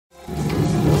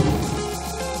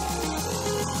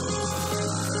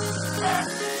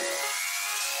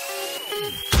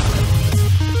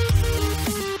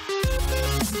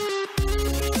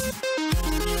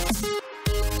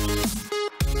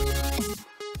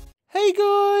Hey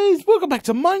guys, welcome back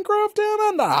to Minecraft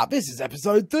Down Under. This is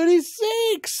episode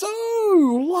 36. So,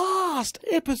 last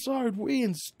episode we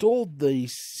installed the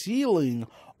ceiling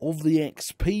of the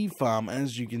XP farm.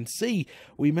 As you can see,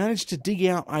 we managed to dig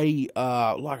out a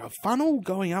like a funnel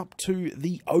going up to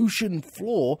the ocean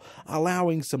floor,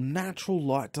 allowing some natural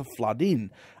light to flood in.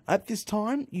 At this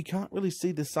time, you can't really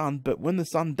see the sun, but when the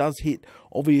sun does hit,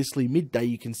 obviously midday,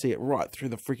 you can see it right through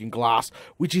the freaking glass,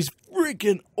 which is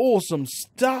freaking awesome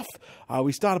stuff.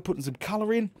 We started putting some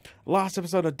colour in. Last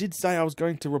episode, I did say I was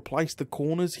going to replace the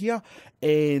corners here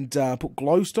and put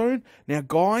glowstone. Now,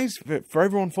 guys, for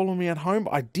everyone following me at home,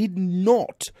 I did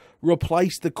not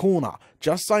replace the corner.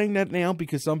 Just saying that now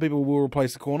because some people will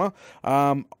replace the corner.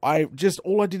 All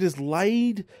I did is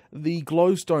laid the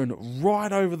glowstone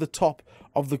right over the top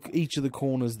of each of the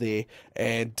corners there.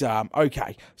 And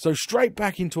okay, so straight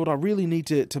back into it. I really need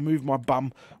to move my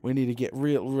bum. We need to get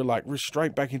real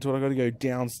straight back into it. I got to go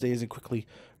downstairs and quickly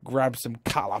grab some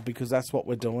color because that's what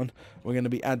we're doing. We're going to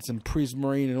be add some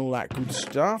prismarine and all that good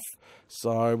stuff.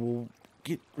 So we'll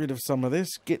get rid of some of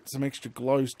this, get some extra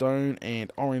glowstone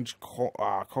and orange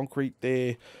concrete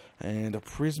there and a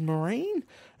prismarine,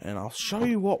 and I'll show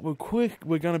you what we're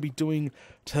going to be doing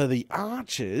to the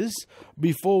arches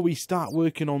before we start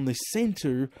working on the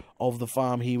center of the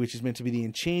farm here, which is meant to be the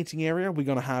enchanting area. We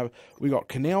got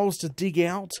canals to dig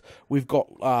out, we've got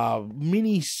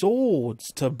mini swords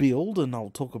to build, and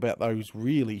I'll talk about those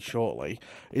really shortly.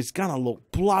 It's gonna look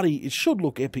it should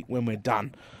look epic when we're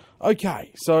done.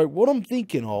 Okay, so what I'm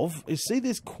thinking of is, see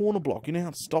this corner block, you know how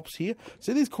it stops here?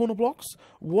 See these corner blocks?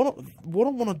 What I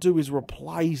want to do is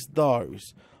replace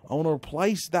those. I want to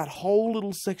replace that whole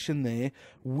little section there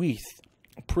with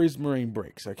prismarine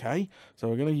bricks, okay? So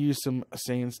we're going to use some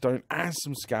sandstone as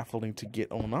some scaffolding to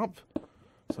get on up.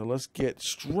 So let's get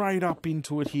straight up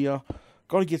into it here.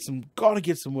 Got to get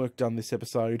some work done this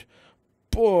episode.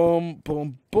 Boom,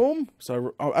 boom, boom.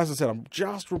 So, as I said, I'm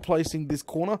just replacing this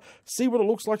corner. See what it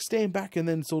looks like, stand back, and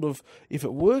then sort of, if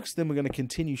it works, then we're going to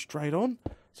continue straight on.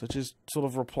 So just sort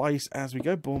of replace as we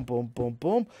go. Boom, boom, boom,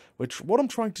 boom. What I'm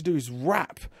trying to do is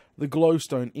wrap the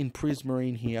glowstone in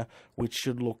prismarine here, which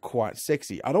should look quite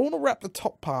sexy. I don't want to wrap the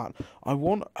top part. I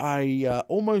want a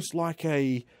almost like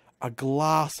a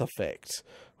glass effect,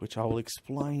 which I will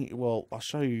explain. Well, I'll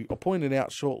show you. I'll point it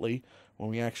out shortly when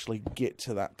we actually get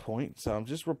to that point. So I'm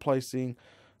just replacing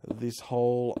this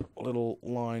whole little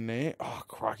line there. Oh,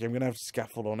 crikey, I'm going to have to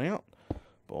scaffold on out.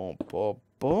 Boom, boom,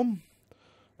 boom.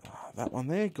 That one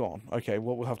there, gone. Okay,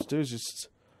 what we'll have to do is just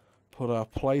put a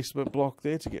placement block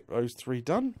there to get those three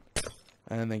done.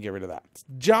 And then get rid of that.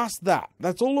 Just that.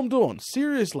 That's all I'm doing.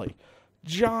 Seriously.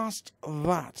 Just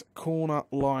that corner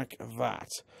like that.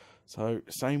 So,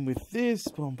 same with this.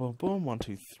 Boom, boom, boom. 1,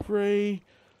 2, 3.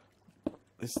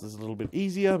 This is a little bit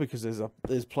easier because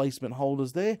there's placement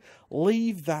holders there.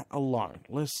 Leave that alone.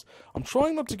 I'm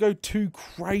trying not to go too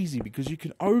crazy because you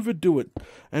can overdo it.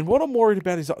 And what I'm worried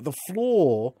about is the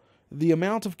floor, the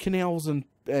amount of canals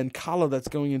and colour that's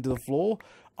going into the floor.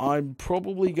 I'm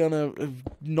probably going to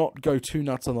not go too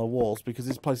nuts on the walls because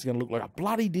this place is going to look like a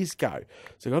bloody disco.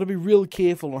 So I've got to be real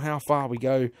careful on how far we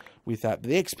go with that.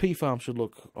 The XP farm should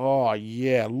look, oh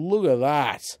yeah, look at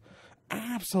that.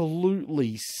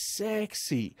 Absolutely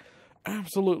sexy.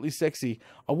 Absolutely sexy.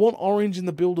 I want orange in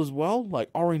the build as well, like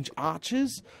orange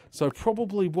arches. So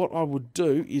probably what I would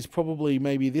do is probably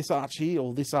maybe this arch here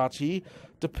or this arch here.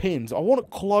 Depends. I want it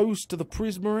close to the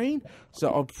prismarine.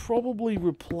 So I'd probably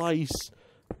replace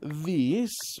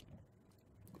this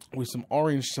with some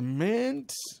orange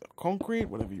cement, concrete,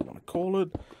 whatever you want to call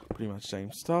it. Pretty much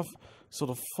same stuff.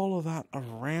 Sort of follow that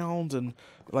around and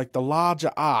like the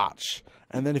larger arch.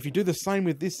 And then if you do the same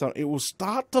with this one, it will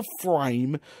start to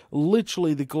frame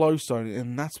literally the glowstone.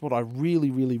 And that's what I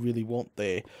really, really, really want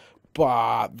there.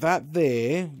 But that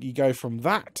there, you go from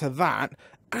that to that.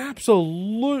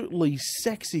 Absolutely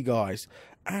sexy, guys.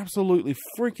 Absolutely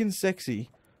freaking sexy.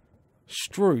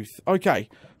 Struth. Okay,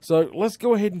 so let's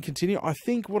go ahead and continue. I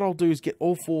think what I'll do is get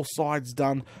all 4 sides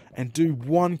done and do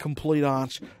one complete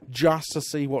arch just to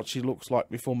see what she looks like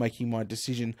before making my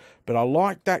decision. But I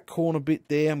like that corner bit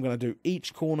there. I'm going to do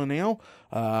each corner now,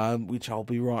 which I'll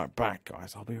be right back,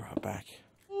 guys. I'll be right back.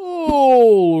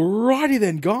 Alrighty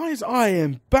then, guys. I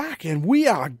am back and we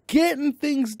are getting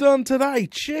things done today.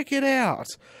 Check it out.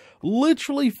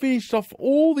 literally finished off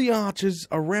all the arches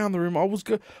around the room.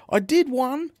 I did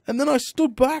one, and then I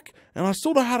stood back, and I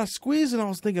sort of had a squeeze, and I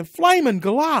was thinking, flaming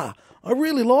galah. I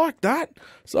really liked that,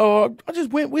 so I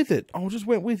just went with it.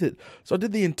 So I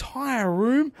did the entire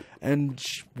room, and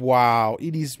wow,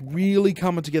 it is really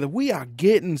coming together. We are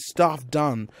getting stuff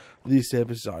done this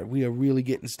episode. We are really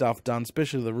getting stuff done,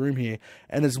 especially the room here.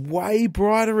 And it's way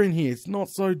brighter in here. It's not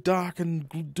so dark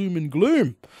and doom and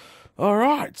gloom.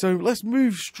 Alright, so let's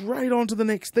move straight on to the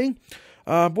next thing.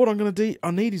 What I'm going to do, I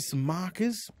need is some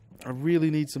markers. I really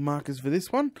need some markers for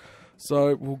this one.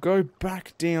 So we'll go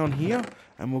back down here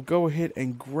and we'll go ahead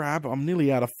and grab, I'm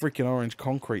nearly out of freaking orange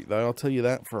concrete though, I'll tell you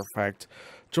that for a fact.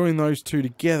 Join those two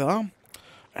together.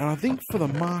 And I think for the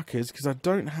markers, because I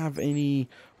don't have any,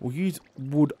 we'll use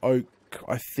wood oak,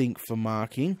 I think, for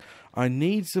marking. I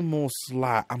need some more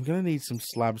I'm going to need some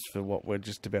slabs for what we're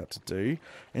just about to do.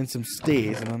 And some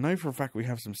stairs. And I know for a fact we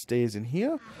have some stairs in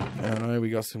here. And I know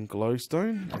we got some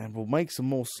glowstone. And we'll make some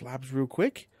more slabs real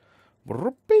quick.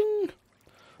 Bing.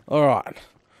 Alright,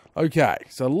 okay,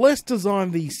 so let's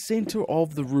design the center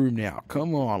of the room now.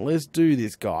 Come on, let's do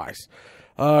this, guys.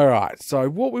 Alright, so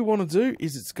what we want to do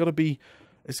is it's got to be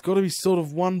sort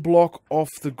of one block off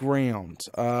the ground.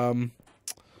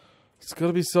 It's got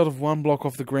to be sort of one block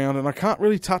off the ground, and I can't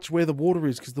really touch where the water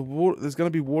is because there's going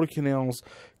to be water canals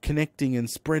connecting and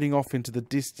spreading off into the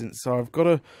distance. So I've got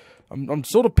to... I'm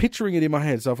sort of picturing it in my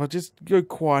head, so if I just go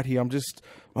quiet here,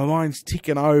 my mind's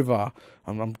ticking over.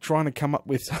 I'm trying to come up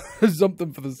with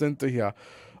something for the center here.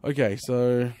 Okay,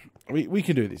 so we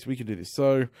can do this.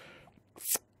 So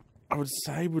I would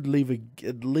say we'd leave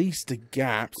at least a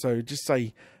gap. So just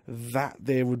say that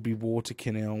there would be water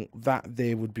canal, that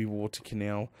there would be water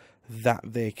canal, that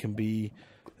there can be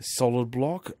a solid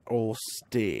block or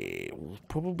stair. We'll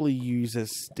probably use a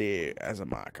stair as a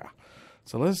marker.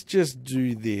 So let's just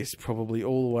do this probably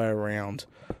all the way around,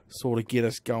 sort of get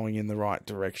us going in the right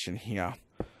direction here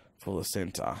for the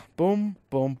center. Boom,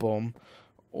 boom, boom,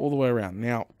 all the way around.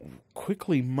 Now,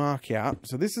 quickly mark out.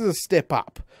 So this is a step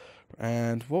up.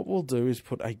 And what we'll do is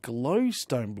put a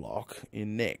glowstone block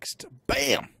in next.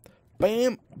 Bam,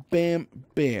 bam, bam,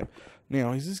 bam.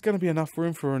 Now, is this going to be enough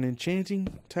room for an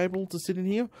enchanting table to sit in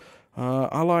here?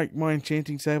 I like my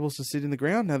enchanting tables to sit in the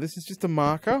ground. Now, this is just a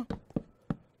marker.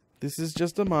 This is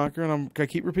just a marker, and I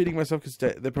keep repeating myself because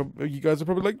you guys are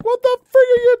probably like, what the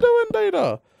frig are you doing,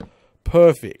 Data?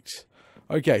 Perfect.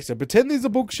 Okay, so pretend these are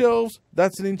bookshelves.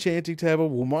 That's an enchanting table.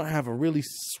 We might have a really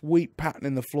sweet pattern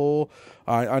in the floor.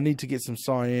 I need to get some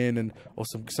cyan or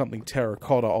something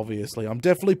terracotta, obviously. I'm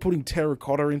definitely putting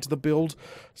terracotta into the build,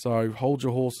 so hold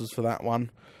your horses for that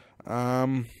one.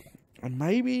 And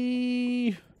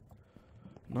maybe...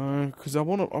 No, because I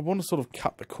want to sort of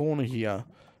cut the corner here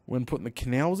when putting the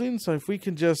canals in. So if we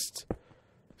can just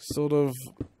sort of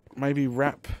maybe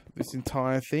wrap this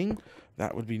entire thing,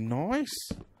 that would be nice.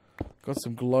 Got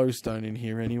some glowstone in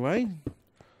here anyway.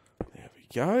 There we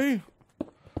go.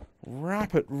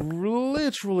 Wrap it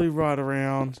literally right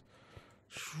around,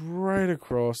 straight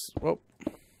across. Well,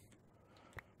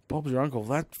 Bob's your uncle.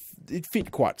 It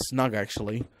fit quite snug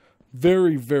actually.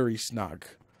 Very, very snug.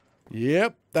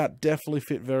 Yep, that definitely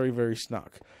fit very, very snug.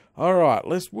 Alright,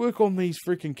 let's work on these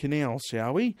freaking canals,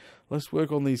 shall we? Let's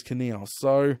work on these canals.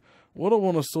 So, what I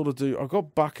want to sort of do, I've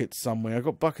got buckets somewhere. I've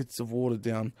got buckets of water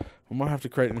down. I might have to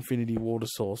create an infinity water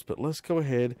source, but let's go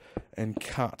ahead and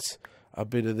cut a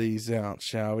bit of these out,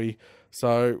 shall we?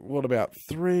 So, what about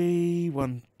 3?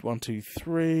 1, 2,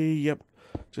 3. Yep,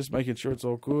 just making sure it's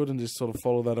all good and just sort of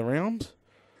follow that around.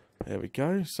 There we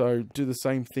go. So do the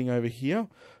same thing over here.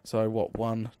 So what?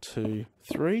 1, 2,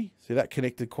 3. See, that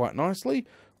connected quite nicely.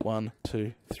 1,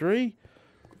 2, 3.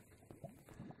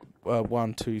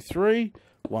 1, 2, 3.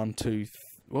 1, 2.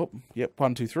 Yep.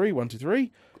 1, 2, 3. 1, 2,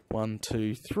 3. 1,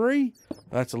 2, 3.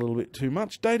 That's a little bit too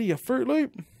much. Data, your Fruit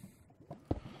Loop.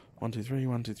 1, 2, 3.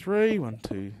 1, 2, 3. 1,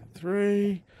 2,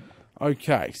 3.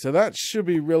 Okay, so that should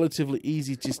be relatively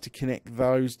easy just to connect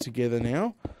those together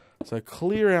now. So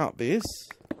clear out this.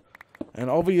 And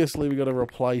obviously we've got to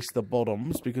replace the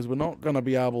bottoms because we're not going to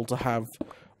be able to have,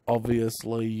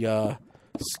 obviously,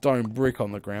 stone brick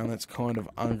on the ground. That's kind of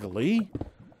ugly.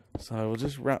 So we'll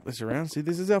just wrap this around. See,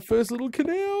 this is our first little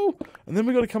canal. And then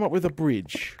we've got to come up with a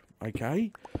bridge.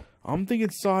 Okay? I'm thinking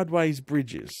sideways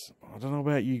bridges. I don't know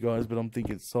about you guys, but I'm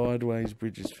thinking sideways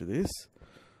bridges for this.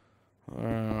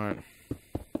 Alright.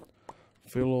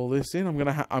 Fill all this in. I'm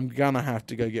gonna have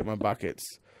to go get my buckets.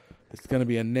 It's going to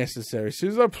be unnecessary. As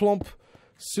soon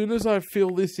as I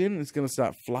fill this in, it's going to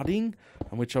start flooding,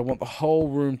 and which I want the whole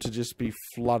room to just be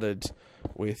flooded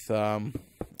with. I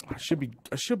should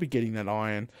be getting that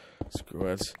iron. Screw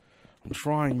it. I'm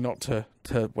trying not to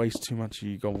waste too much of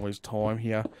you guys' time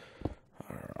here.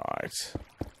 Alright.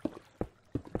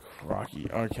 Crikey.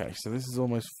 Okay, so this is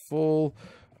almost full.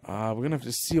 We're going to have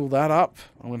to seal that up.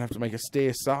 I'm going to have to make a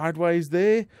stair sideways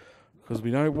there, because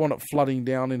we don't want it flooding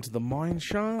down into the mine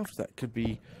shaft. That could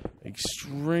be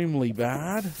extremely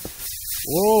bad.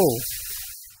 Whoa!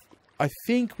 I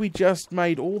think we just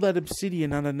made all that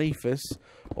obsidian underneath us,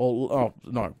 or, oh,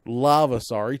 no, lava,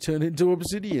 sorry, turn into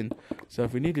obsidian. So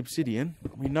if we need obsidian,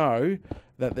 we know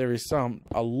that there is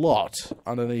a lot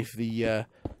underneath the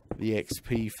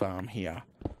XP farm here.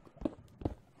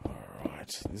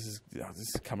 Alright, this is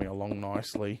coming along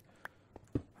nicely.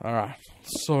 Alright,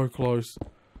 so close.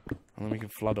 And then we can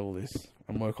flood all this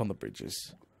and work on the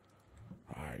bridges.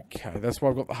 Okay, that's why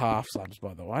I've got the half slabs,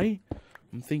 by the way.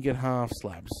 I'm thinking half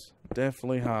slabs.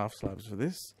 Definitely half slabs for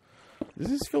this. Does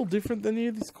this feel different than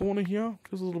here? This corner here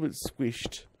feels a little bit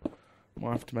squished.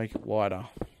 Might have to make it wider.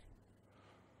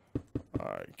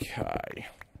 Okay.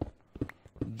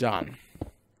 Done.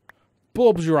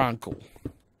 Bob's your uncle.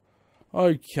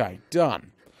 Okay,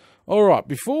 done. Alright,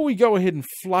 before we go ahead and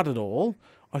flood it all,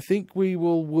 I think we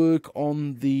will work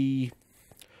on the...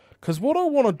 Because what I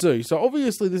want to do, so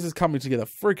obviously this is coming together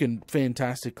freaking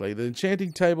fantastically. The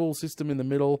enchanting table system in the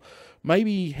middle,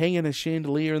 maybe hanging a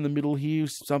chandelier in the middle here,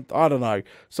 I don't know,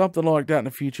 something like that in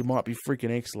the future might be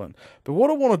freaking excellent. But what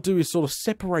I want to do is sort of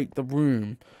separate the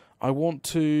room. I want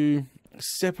to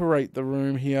separate the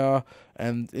room here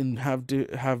and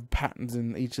have patterns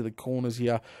in each of the corners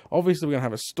here. Obviously we're going to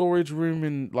have a storage room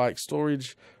in, like,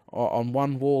 storage on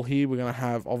one wall here. We're going to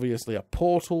have obviously a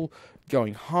portal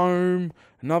going home,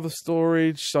 another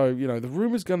storage. So, you know, the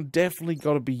room is going to definitely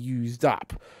got to be used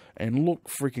up and look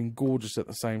freaking gorgeous at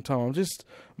the same time.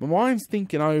 My mind's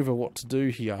thinking over what to do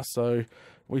here. So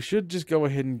we should just go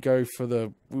ahead and go for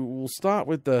we'll start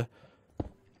with the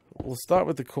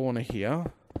corner here.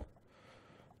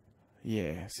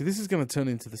 Yeah, see, this is going to turn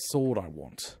into the sword I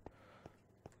want.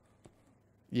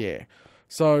 Yeah,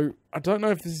 so I don't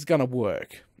know if this is going to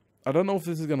work.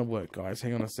 Guys.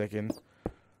 Hang on a second.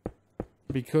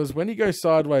 Because when you go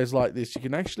sideways like this, you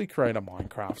can actually create a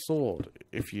Minecraft sword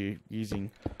if you're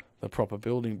using the proper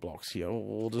building blocks here.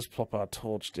 We'll just plop our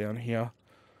torch down here.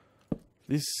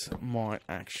 This might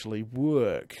actually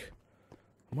work.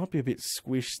 It might be a bit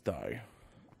squished though.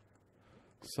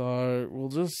 So we'll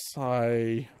just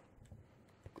say...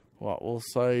 What, we'll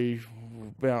say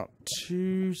about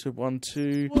 2, so 1,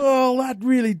 2. Well, that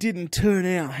really didn't turn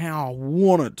out how I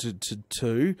wanted it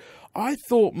to. I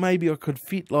thought maybe I could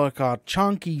fit like a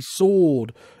chunky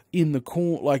sword in the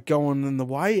corner, like going in the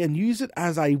way, and use it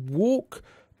as a walk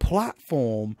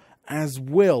platform as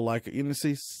well. Like, you know,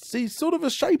 see sort of a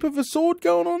shape of a sword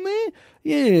going on there?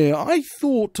 Yeah, I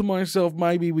thought to myself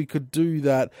maybe we could do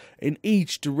that in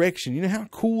each direction. You know how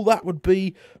cool that would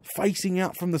be, facing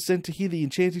out from the center here, the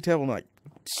enchanting table, and like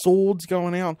swords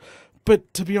going out.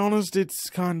 But to be honest, it's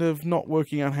kind of not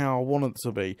working out how I want it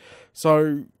to be.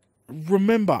 So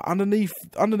remember, underneath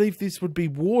this would be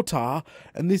water,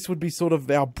 and this would be sort of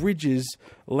our bridges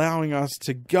allowing us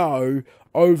to go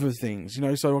over things, you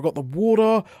know. So I've got the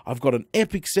water, I've got an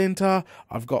epic center,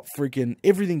 I've got freaking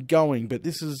everything going, but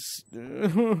this is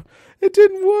it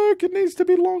didn't work. It needs to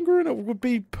be longer, and it would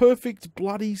be perfect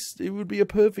it would be a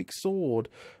perfect sword,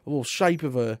 or shape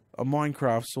of a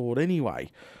Minecraft sword anyway.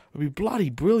 It would be bloody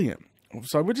brilliant.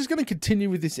 So we're just going to continue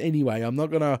with this anyway. I'm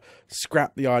not going to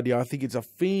scrap the idea. I think it's a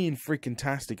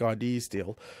freaking-tastic idea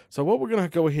still. So what we're going to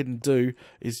go ahead and do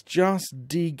is just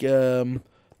dig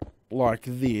like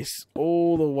this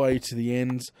all the way to the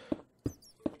ends.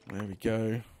 There we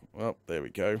go. Well, there we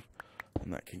go.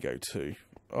 And that can go too.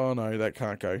 Oh no, that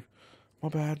can't go. My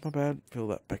bad. Fill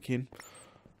that back in.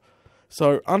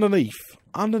 So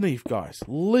underneath guys,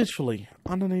 literally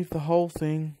underneath the whole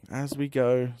thing as we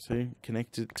go. See,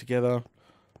 connect it together,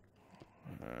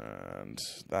 and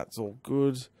that's all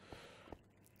good.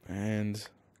 And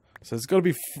so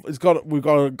I've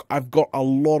got a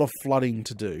lot of flooding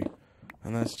to do,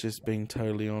 and that's just being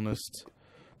totally honest.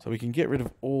 So we can get rid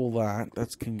of all that. That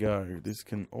can go. This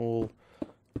can all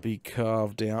be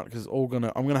carved out, because I'm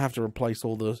gonna have to replace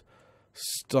all the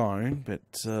stone, but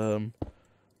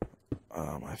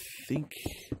I think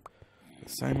the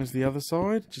same as the other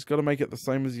side. Just got to make it the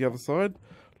same as the other side.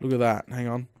 Look at that. Hang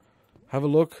on. Have a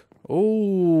look.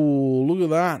 Oh, look at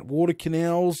that. Water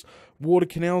canals. Water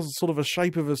canals are sort of a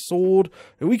shape of a sword.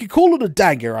 And we could call it a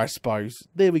dagger, I suppose.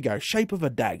 There we go. Shape of a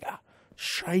dagger.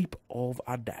 Shape of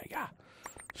a dagger.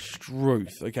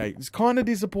 Struth. Okay, it's kind of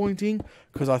disappointing,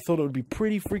 because I thought it would be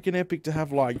pretty freaking epic to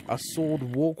have like a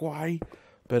sword walkway.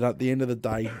 But at the end of the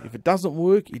day, if it doesn't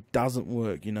work, it doesn't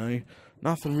work, you know.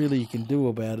 Nothing really you can do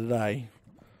about it, eh?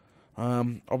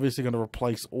 Obviously going to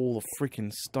replace all the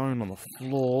freaking stone on the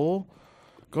floor.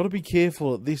 Got to be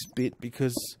careful at this bit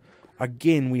because,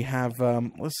 again, we have...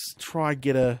 let's try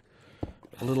get a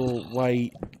little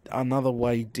way... Another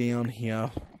way down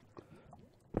here.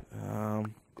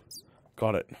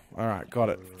 Got it. Alright, got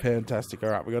it. Fantastic.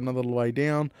 Alright, we got another little way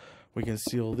down. We can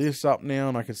seal this up now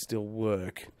and I can still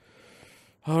work.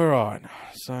 Alright,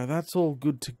 so that's all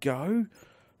good to go.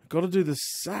 Got to do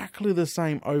exactly the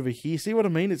same over here. See what I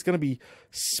mean? It's going to be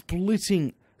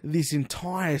splitting this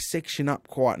entire section up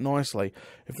quite nicely.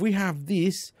 If we have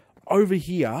this over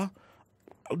here,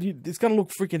 it's going to look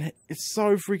freaking... It's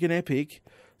so freaking epic.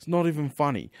 It's not even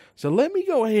funny. So let me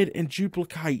go ahead and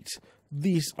duplicate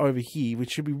this over here,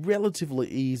 which should be relatively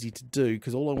easy to do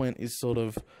because all I went is sort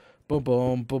of boom,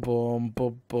 boom, boom,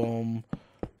 boom, boom,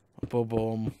 boom,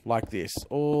 boom, like this,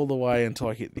 all the way until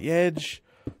I hit the edge.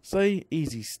 See,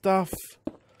 easy stuff.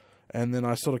 And then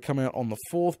I sort of come out on the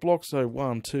fourth block, so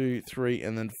 1, 2, 3,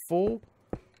 and then 4.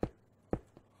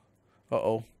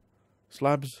 Uh-oh,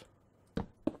 slabs.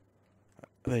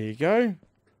 There you go.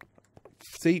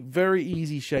 See, very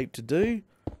easy shape to do.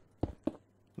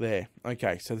 There.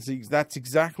 Okay, so that's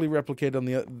exactly replicated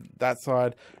on that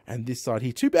side and this side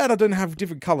here. Too bad I don't have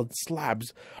different coloured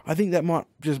slabs. I think that might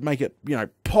just make it, you know,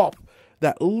 pop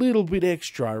that little bit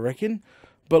extra, I reckon.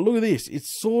 But look at this.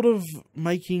 It's sort of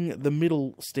making the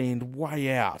middle stand way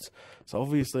out. So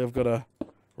obviously I've got to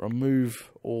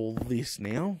remove all this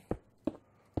now.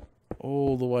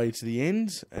 All the way to the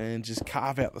end. And just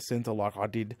carve out the centre like I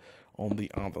did on the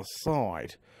other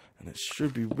side. And it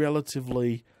should be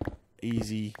relatively...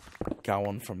 easy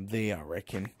going from there, I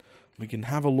reckon. We can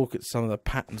have a look at some of the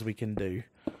patterns we can do.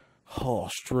 Oh,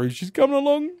 Stru, she's coming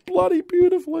along bloody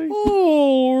beautifully.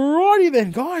 Alrighty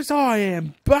then, guys. I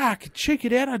am back. Check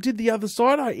it out. I did the other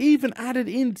side. I even added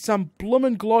in some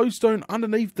bloomin' glowstone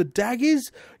underneath the daggers.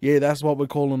 Yeah, that's what we're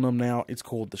calling them now. It's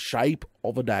called the shape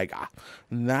of a dagger.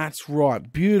 And that's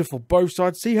right. Beautiful. Both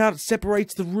sides. See how it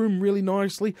separates the room really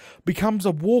nicely? Becomes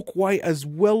a walkway as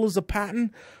well as a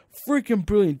pattern. Freaking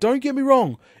brilliant. Don't get me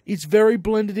wrong, it's very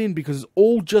blended in because it's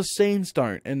all just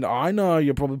sandstone. And I know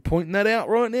you're probably pointing that out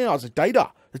right now. I was like,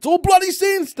 Data, it's all bloody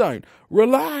sandstone.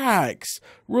 Relax.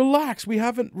 Relax. We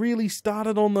haven't really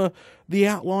started on the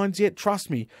outlines yet. Trust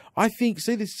me. I think,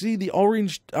 see the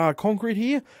orange concrete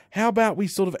here? How about we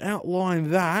sort of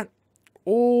outline that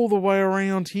all the way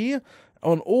around here?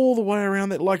 On all the way around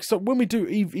that, like, so when we do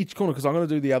each corner, because I'm going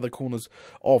to do the other corners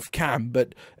off cam,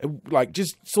 but like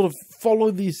just sort of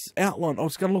follow this outline. Oh,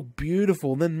 it's going to look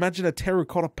beautiful. And then imagine a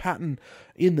terracotta pattern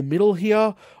in the middle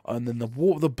here, and then the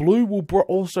blue will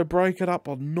also break it up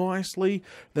nicely.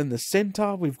 Then the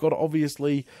center, we've got to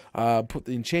obviously put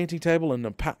the enchanting table and the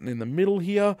pattern in the middle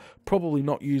here. Probably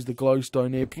not use the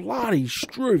glowstone there. Bloody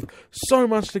struth, so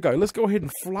much to go. Let's go ahead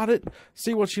and flood it.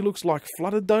 See what she looks like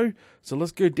flooded though. So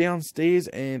let's go downstairs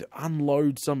and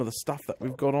unload some of the stuff that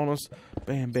we've got on us.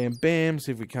 Bam, bam, bam.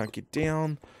 See if we can't get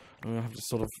down. I'm going to have to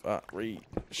sort of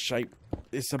reshape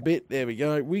this a bit. There we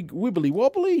go. Wibbly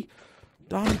wobbly.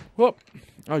 Done. Whoop.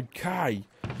 Okay.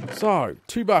 So,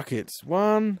 2 buckets.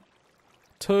 1,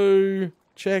 2,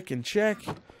 check and check.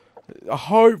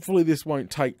 Hopefully this won't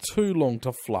take too long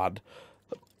to flood.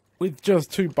 With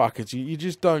just 2 buckets, you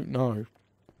just don't know.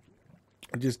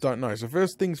 I just don't know. So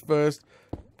first things first,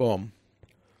 boom.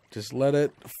 Just let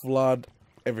it flood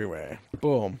everywhere.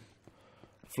 Boom.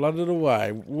 Flood it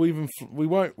away. We'll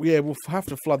have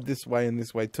to flood this way and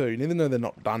this way too. And even though they're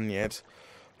not done yet,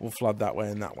 we'll flood that way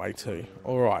and that way too.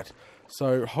 Alright.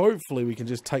 So hopefully we can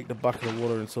just take the bucket of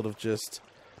water and sort of just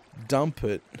dump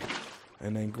it.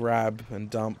 And then grab and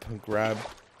dump and grab.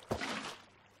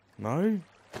 No?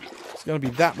 It's going to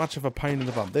be that much of a pain in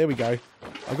the bum. There we go.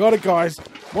 I got it, guys.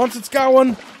 Once it's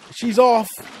going, she's off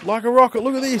like a rocket.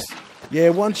 Look at this. Yeah,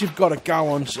 once you've got it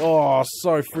going, oh,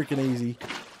 so freaking easy.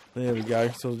 There we go.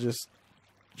 So just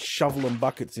shoveling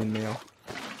buckets in now.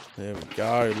 There we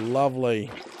go.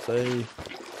 Lovely. See?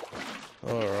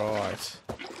 Alright.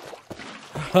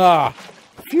 Ha!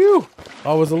 Phew!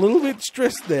 I was a little bit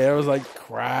stressed there. I was like,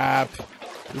 crap.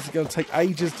 This is going to take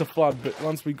ages to flood, but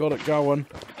once we got it going,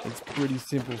 it's pretty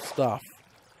simple stuff.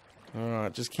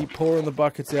 Alright, just keep pouring the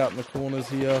buckets out in the corners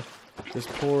here. Just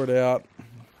pour it out.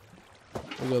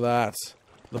 Look at that.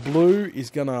 The blue is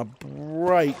going to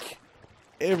break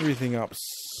everything up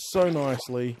so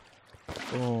nicely.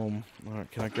 Boom.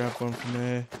 Alright, can I grab one from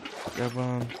there? Grab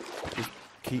one. Just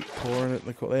keep pouring it in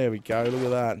the corner. There we go. Look at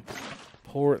that.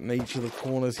 Pour it in each of the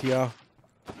corners here.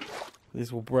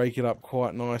 This will break it up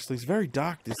quite nicely. It's very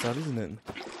dark this side, isn't it?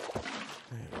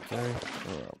 There we go.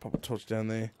 Alright, pop a torch down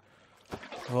there.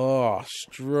 Oh,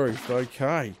 Struth,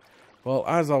 okay. Well,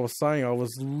 as I was saying, I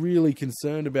was really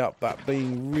concerned about that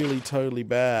being really totally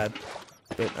bad.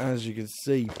 But as you can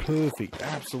see, perfect.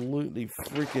 Absolutely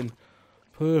freaking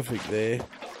perfect there.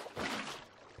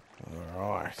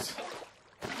 Alright.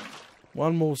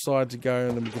 One more side to go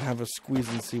and then we can have a squiz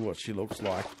and see what she looks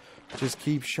like. Just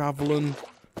keep shoveling.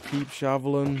 Keep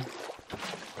shoveling.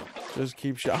 Just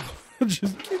keep shoveling.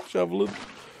 Just keep shoveling.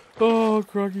 Oh,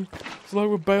 crikey. It's like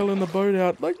we're bailing the boat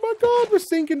out. Like, my God, we're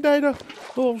sinking, Data.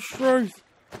 Oh, Struth.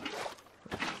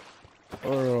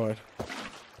 Alright.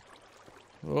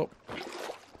 Oh.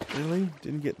 Really?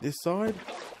 Didn't get this side?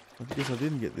 I guess I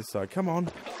didn't get this side. Come on.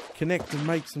 Connect and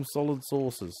make some solid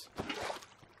sources.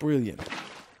 Brilliant.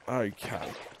 Okay.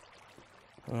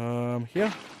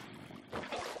 Here.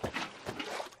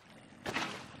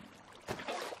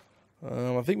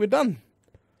 I think we're done.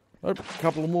 Nope, a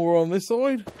couple more on this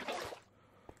side.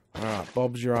 Alright,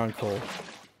 Bob's your uncle.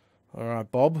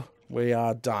 Alright, Bob, we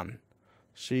are done.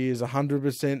 She is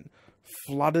 100%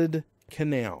 flooded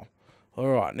canal.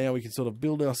 Alright, now we can sort of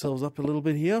build ourselves up a little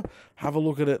bit here. Have a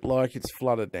look at it like it's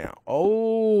flooded now.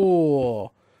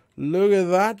 Oh, look at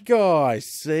that, guys.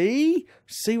 See?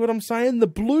 See what I'm saying? The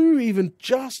blue even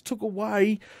just took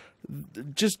away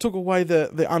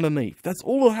the underneath. That's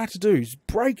all I had to do, is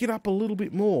break it up a little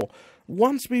bit more.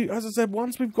 Once we, as I said,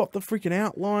 once we've got the freaking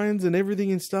outlines and everything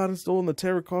installed and the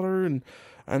terracotta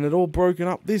and it all broken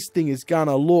up, this thing is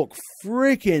gonna look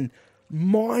freaking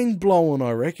mind-blowing,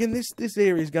 I reckon. This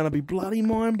area is going to be bloody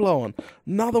mind-blowing.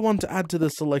 Another one to add to the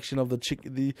selection of the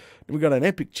chicken. We've got an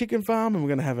epic chicken farm, and we're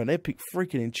going to have an epic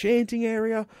freaking enchanting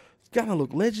area. It's going to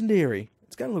look legendary.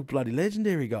 It's going to look bloody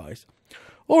legendary, guys.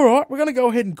 Alright, we're going to go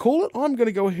ahead and call it. I'm going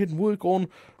to go ahead and work on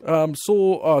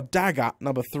dagger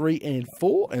number 3 and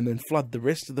 4, and then flood the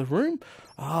rest of the room.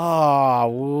 Ah,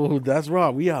 whoa, that's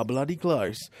right. We are bloody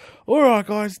close. Alright,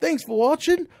 guys, thanks for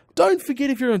watching. Don't forget,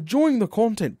 if you're enjoying the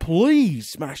content, please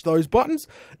smash those buttons.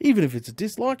 Even if it's a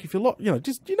dislike, if you like, you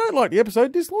don't like the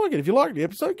episode, dislike it. If you like the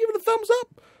episode, give it a thumbs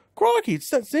up. Crikey, it's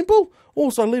that simple.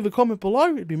 Also, leave a comment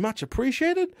below. It'd be much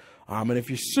appreciated. And if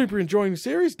you're super enjoying the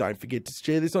series, don't forget to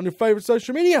share this on your favourite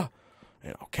social media.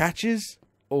 And I'll catch yous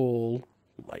all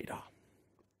later.